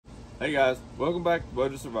Hey guys, welcome back to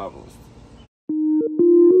Budget Survivalist.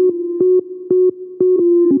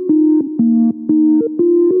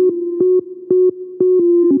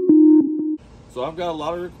 So I've got a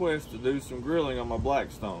lot of requests to do some grilling on my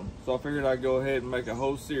Blackstone, so I figured I'd go ahead and make a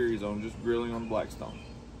whole series on just grilling on Blackstone.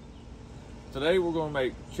 Today we're going to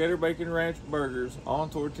make cheddar bacon ranch burgers on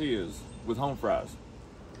tortillas with Homefries.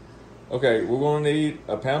 Okay, we're going to need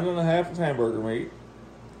 1.5 pounds of hamburger meat.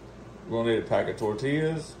 We're going to need a pack of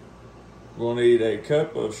tortillas. We're going to need a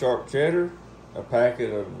cup of sharp cheddar, a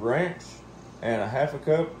packet of ranch, and 1/2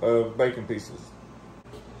 cup of bacon pieces.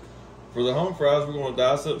 For the Homefries, we're going to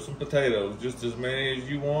dice up some potatoes, just as many as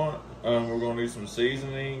you want. We're going to need some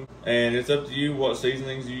seasoning, and it's up to you what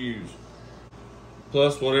seasonings you use,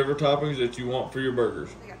 plus whatever toppings that you want for your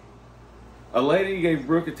burgers. A lady gave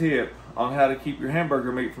Brooke a tip on how to keep your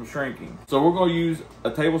hamburger meat from shrinking. So we're going to use a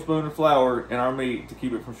tablespoon of flour in our meat to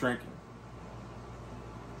keep it from shrinking.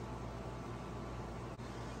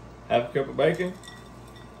 1/2 cup of bacon,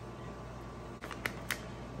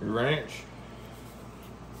 your ranch,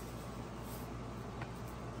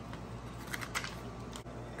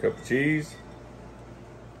 cup of cheese.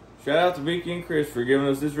 Shout out to Vicky and Chris for giving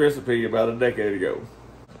us this recipe about a decade ago.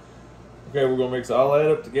 Okay, we're gonna mix all that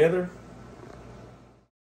up together.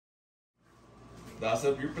 Dice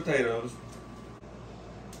up your potatoes.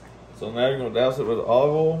 So now you're gonna douse it with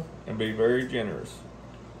olive oil and be very generous.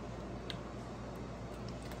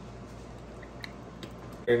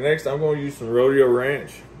 Okay, next I'm going to use some rodeo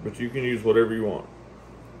ranch, but you can use whatever you want.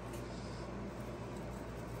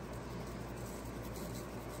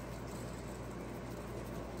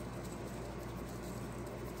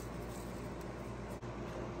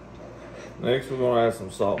 Next we're going to add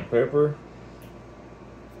some salt and pepper.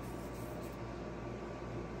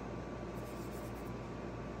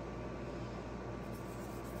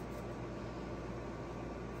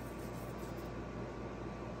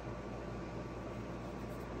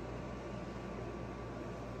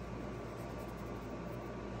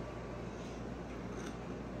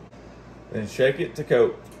 Then shake it to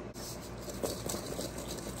coat.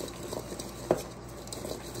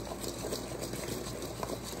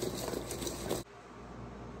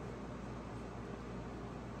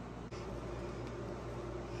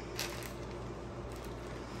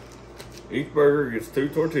 Each burger gets 2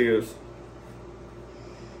 tortillas.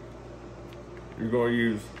 You're going to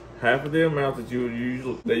use half of the amount that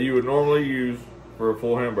you would normally use for a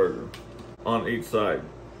full hamburger on each side.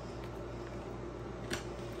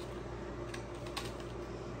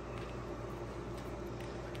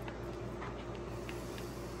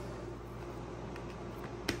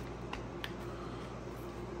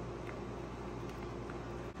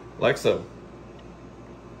 Like so.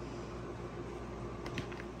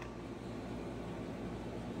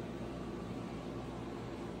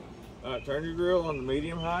 Alright, turn your grill on the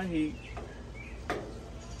medium-high heat.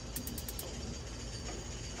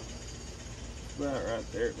 About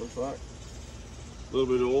right there, it looks like. A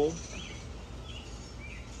little bit of oil.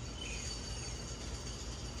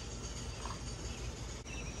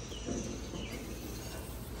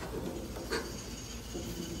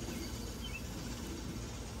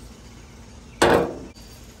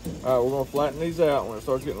 Alright, we're going to flatten these out. When it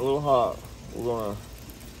starts getting a little hot, we're going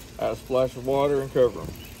to add a splash of water and cover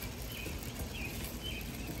them.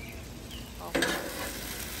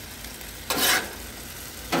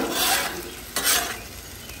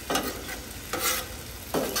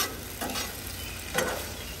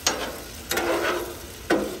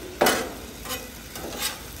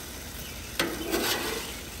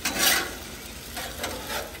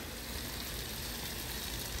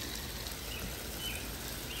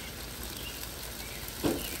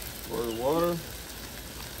 Pour the water.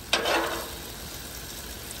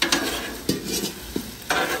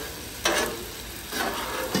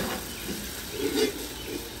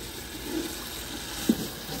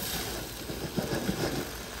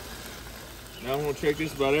 Now I'm going to check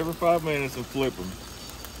this about every 5 minutes and flip them.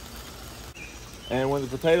 And when the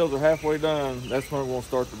potatoes are halfway done, that's when we're going to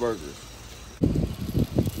start the burgers.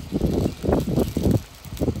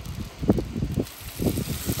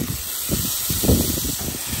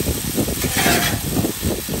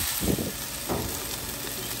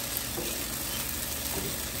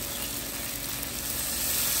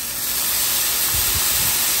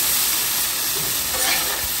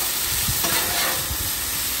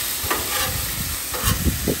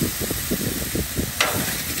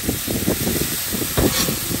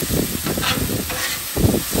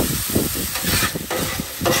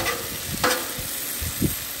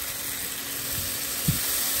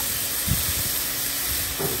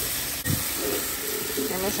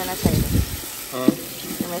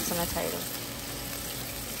 mixing a tater.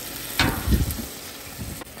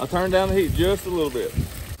 I'll turn down the heat just a little bit.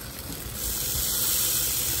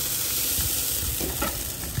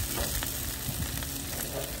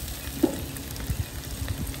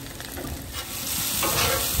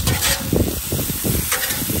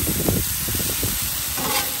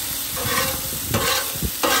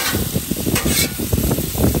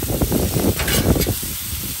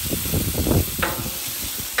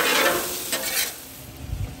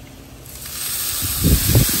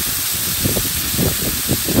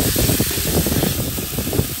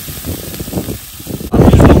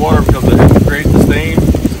 Water because it creates the steam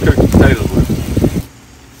to cook the potatoes with.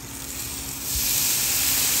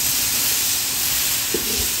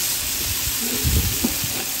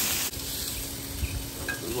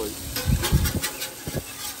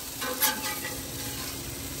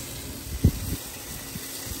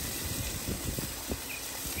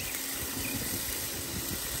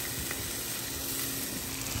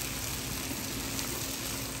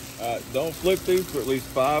 Alright, don't flip these for at least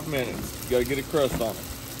 5 minutes. You gotta get a crust on it.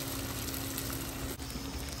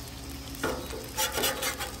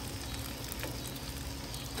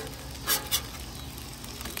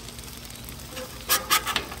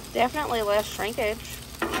 Definitely less shrinkage.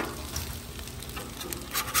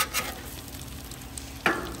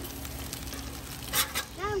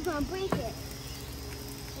 Now I'm gonna break it.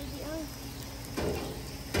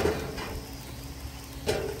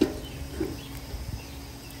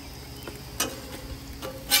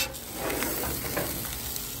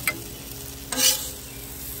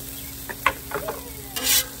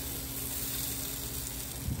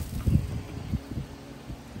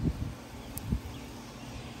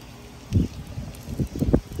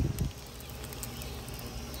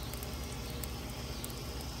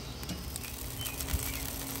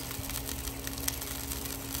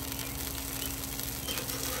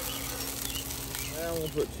 I'm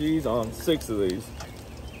gonna put cheese on 6 of these.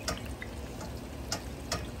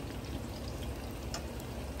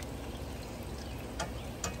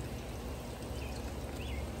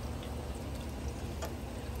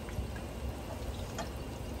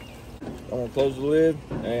 I'm gonna close the lid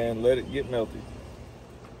and let it get melty.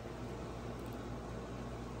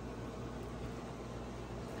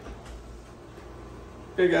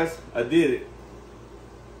 Okay guys, I did it.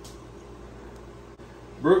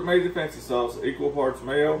 Brooke made the fancy sauce, equal parts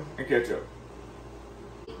mayo and ketchup.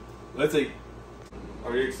 Let's eat.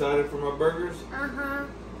 Are you excited for my burgers? Uh-huh.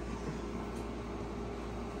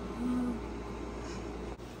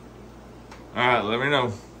 Alright, let me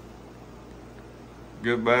know.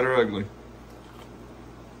 Good, bad, or ugly.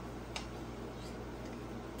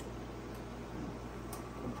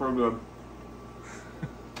 Pretty good.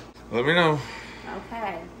 Let me know.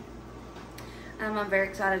 Okay. I'm very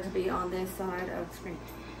excited to be on this side of the screen.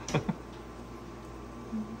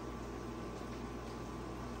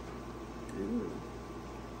 Ooh.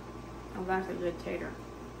 Oh, that's a good tater.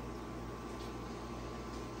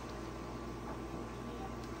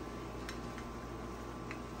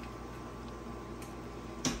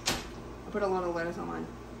 I put a lot of lettuce on mine.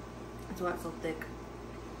 That's why it's so thick.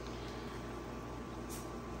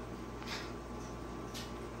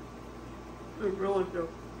 It's really good.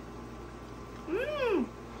 Mmm.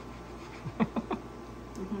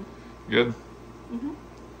 Good?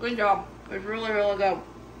 Good job. It's really, really good.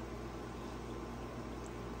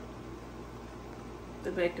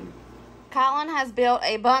 The bacon. Colin has built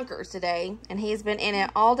a bunker today, and he's been in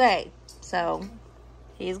it all day. So,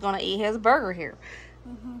 he's going to eat his burger here.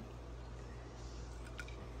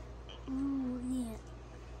 Ooh,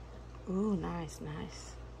 yeah. Ooh, nice, nice.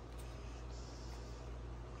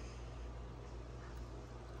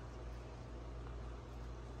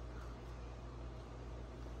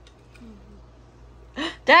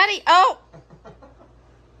 Daddy, oh!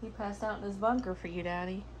 He passed out in his bunker for you,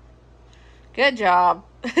 Daddy. Good job.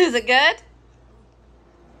 Is it good?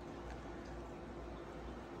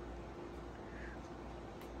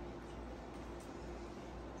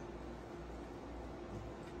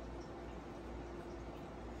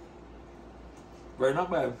 Very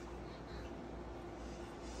not bad.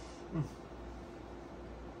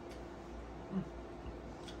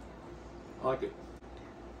 I like it.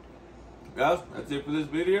 Guys, that's it for this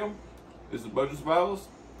video. This is Budget Survivals.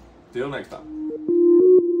 Till next time.